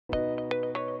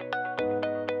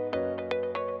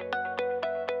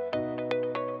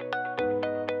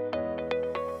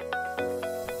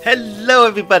Hello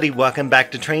everybody, welcome back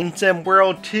to Train Sim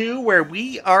World 2, where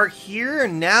we are here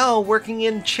now working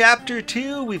in Chapter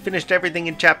 2. We finished everything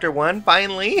in Chapter 1,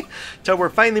 finally. So we're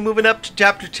finally moving up to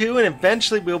Chapter 2, and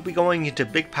eventually we'll be going into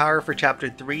Big Power for Chapter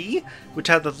 3, which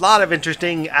has a lot of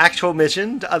interesting actual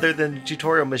missions, other than the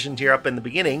tutorial missions here up in the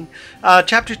beginning.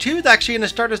 Chapter 2 is actually going to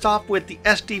start us off with the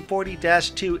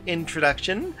SD40-2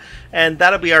 introduction, and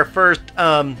that'll be our first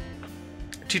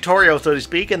tutorial, so to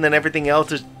speak, and then everything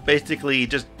else is basically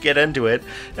just get into it.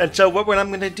 And so what I'm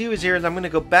going to do is I'm going to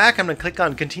go back, I'm going to click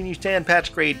on Continue Sand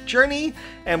Patch Grade Journey,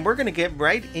 and we're going to get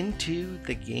right into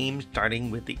the game, starting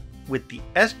with the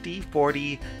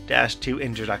SD40-2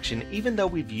 introduction, even though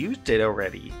we've used it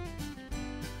already.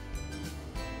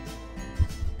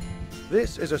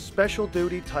 This is a special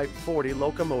duty Type 40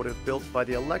 locomotive built by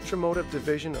the Electromotive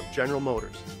Division of General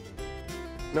Motors.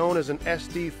 Known as an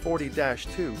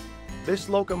SD40-2, this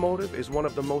locomotive is one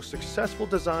of the most successful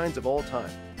designs of all time.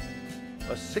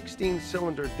 A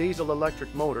 16-cylinder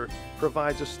diesel-electric motor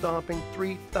provides a stomping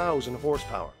 3,000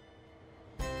 horsepower.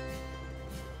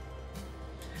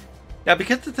 Now,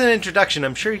 because it's an introduction,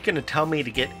 I'm sure he's going to tell me to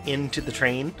get into the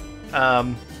train.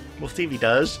 We'll see if he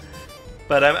does.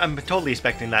 But I'm totally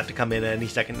expecting that to come in any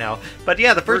second now. But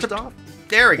yeah, the first off,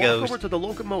 there he goes. Walk over to the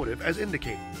locomotive as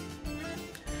indicated.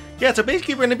 Yeah, so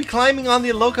basically we're going to be climbing on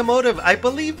the locomotive. I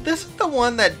believe this is the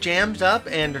one that jams up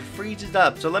and freezes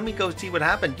up. So let me go see what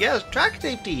happened. Yes, track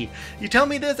safety. You tell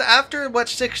me this after, what,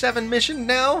 6, 7 missions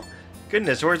now?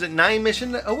 Goodness, or is it 9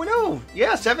 missions? Oh no,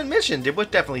 yeah, 7 missions. It was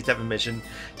definitely 7 missions.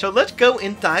 So let's go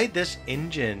inside this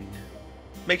engine.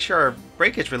 Make sure our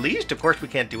brake is released. Of course we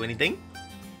can't do anything.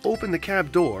 Open the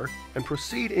cab door and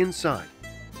proceed inside.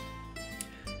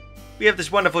 We have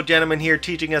this wonderful gentleman here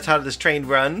teaching us how this train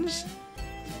runs.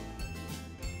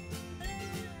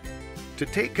 To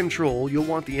take control, you'll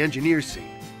want the engineer's seat.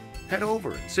 Head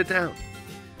over and sit down.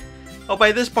 Oh,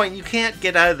 by this point, you can't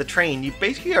get out of the train. You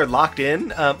basically are locked in.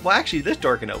 Well, actually, this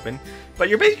door can open. But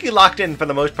you're basically locked in for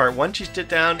the most part. Once you sit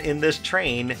down in this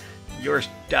train, you're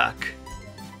stuck.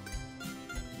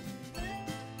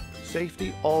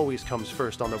 Safety always comes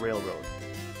first on the railroad.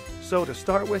 So to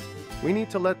start with, we need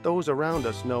to let those around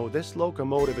us know this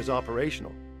locomotive is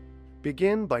operational.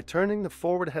 Begin by turning the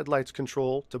forward headlights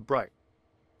control to bright.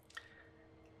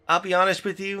 I'll be honest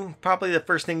with you, probably the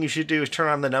first thing you should do is turn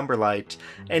on the number lights.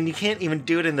 And you can't even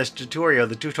do it in this tutorial.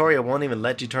 The tutorial won't even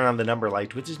let you turn on the number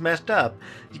lights, which is messed up.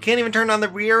 You can't even turn on the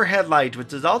rear headlight,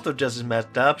 which is also just as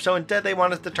messed up. So instead they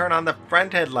want us to turn on the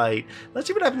front headlight. Let's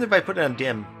see what happens if I put it on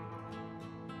dim.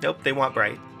 Nope, they want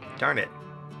bright. Darn it.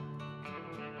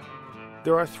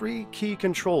 There are 3 key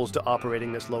controls to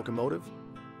operating this locomotive: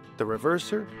 the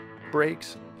reverser,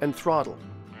 brakes, and throttle.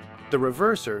 The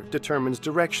reverser determines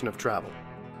direction of travel.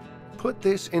 Put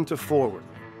this into forward.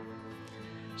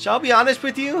 So I'll be honest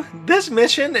with you, this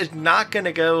mission is not going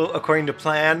to go according to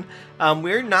plan.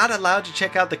 We're not allowed to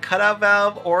check out the cutout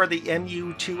valve or the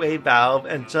MU2A valve,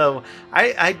 and so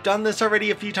I've done this already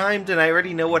a few times and I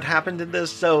already know what happened in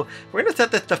this, so we're going to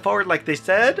set this to forward like they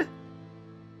said.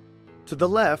 To the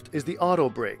left is the auto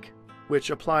brake, which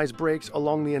applies brakes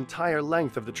along the entire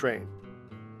length of the train.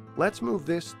 Let's move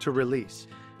this to release.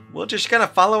 We'll just kind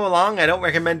of follow along. I don't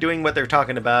recommend doing what they're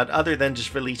talking about other than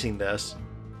just releasing this.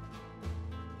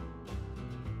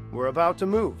 We're about to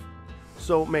move,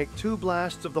 so make 2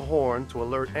 blasts of the horn to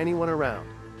alert anyone around.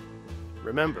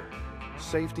 Remember,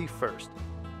 safety first.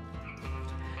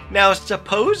 Now,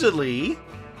 supposedly,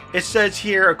 it says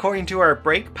here, according to our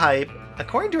brake pipe,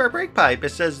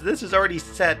 it says this is already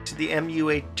set to the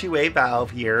MU2A valve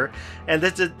here, and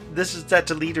this is set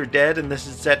to lead or dead, and this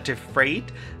is set to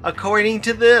freight, according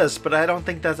to this, but I don't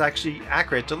think that's actually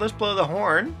accurate, so let's blow the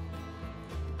horn.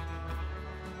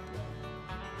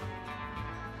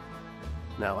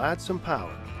 Now add some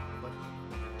power.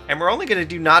 And we're only going to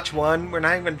do notch 1, we're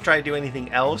not even going to try to do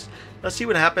anything else. Let's see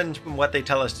what happens from what they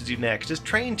tell us to do next. This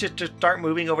train just to start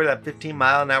moving over that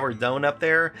 15-mile-an-hour zone up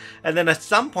there, and then at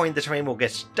some point the train will get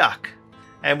stuck.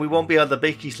 And we won't be able to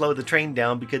basically slow the train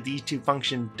down because these 2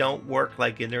 functions don't work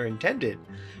like they're intended.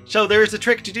 So there's a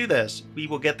trick to do this. We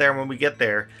will get there when we get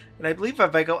there. And I believe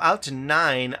if I go out to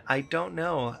 9, I don't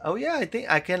know. Oh yeah, I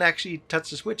think I can actually touch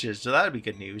the switches, so that would be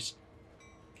good news.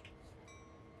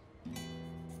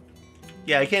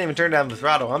 Yeah, I can't even turn down the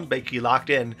throttle. I'm basically locked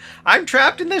in. I'm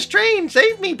trapped in this train.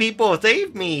 Save me, people.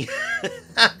 Save me.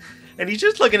 And he's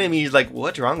just looking at me. He's like,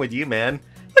 what's wrong with you, man?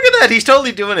 Look at that. He's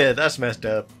totally doing it. That's messed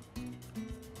up.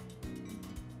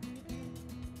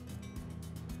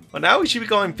 Well, now we should be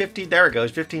going 15. There it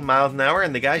goes. 15 miles an hour.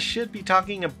 And the guy should be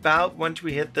talking about once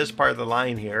we hit this part of the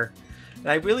line here. And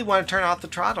I really want to turn off the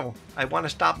throttle. I want to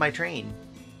stop my train.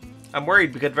 I'm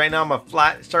worried because right now I'm a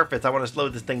flat surface. I want to slow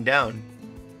this thing down.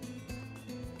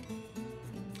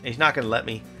 He's not going to let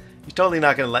me. He's totally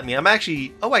not going to let me. I'm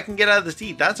actually... Oh, I can get out of the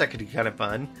seat. That's actually kind of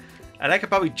fun. And I could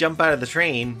probably jump out of the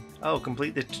train. Oh,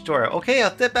 complete the tutorial. Okay,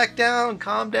 I'll step back down.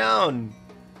 Calm down.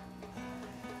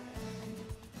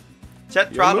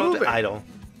 Set throttle to idle.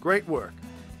 Great work.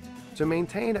 To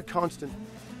maintain a constant...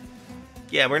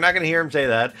 Yeah, we're not going to hear him say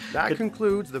that. That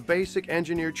concludes the basic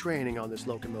engineer training on this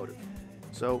locomotive.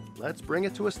 So, let's bring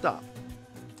it to a stop.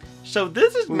 So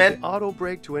this is meant... auto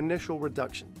brake to initial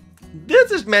reduction.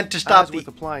 This is meant to stop As with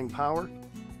applying power,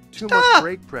 too Stop! much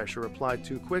brake pressure applied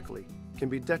too quickly can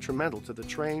be detrimental to the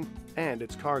train and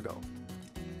its cargo.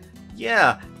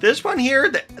 Yeah, this one here,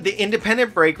 the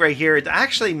independent brake right here, is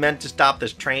actually meant to stop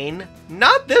this train.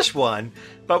 Not this one,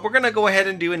 but we're going to go ahead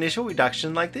and do initial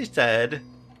reduction like they said.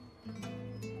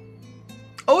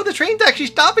 Oh, the train's actually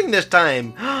stopping this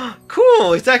time.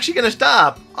 Cool, it's actually going to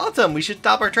stop. Awesome, we should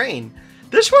stop our train.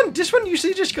 This one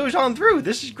usually just goes on through.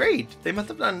 This is great. They must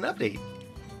have done an update.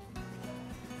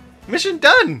 Mission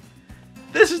done.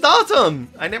 This is awesome.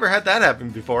 I never had that happen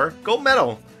before. Gold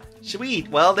medal. Sweet.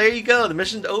 Well, there you go. The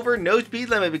mission's over. No speed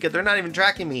limit because they're not even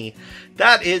tracking me.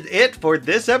 That is it for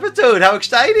this episode. How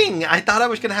exciting. I thought I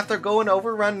was going to have to go and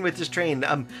overrun with this train.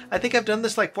 I think I've done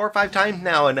this like 4 or 5 times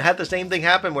now and had the same thing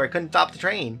happen where I couldn't stop the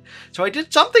train. So I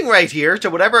did something right here. So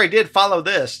whatever I did, follow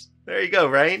this. There you go,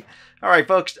 right? All right,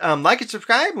 folks. Like and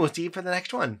subscribe and we'll see you for the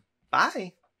next one.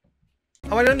 Bye.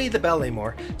 Oh, I don't need the bell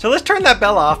anymore. So let's turn that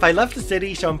bell off. I left the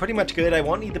city, so I'm pretty much good. I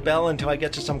won't need the bell until I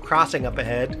get to some crossing up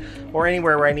ahead. Or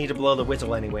anywhere where I need to blow the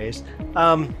whistle anyways.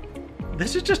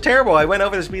 This is just terrible. I went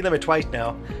over the speed limit twice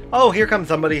now. Oh, here comes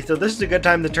somebody. So this is a good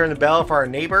time to turn the bell for our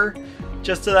neighbor.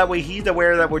 Just so that way he's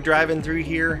aware that we're driving through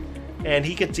here. And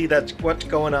he can see that's what's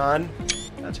going on.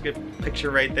 That's a good picture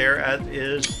right there, as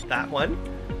is that one.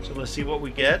 So let's see what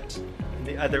we get on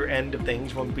the other end of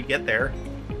things when we get there.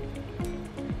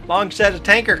 Long set of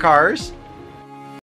tanker cars.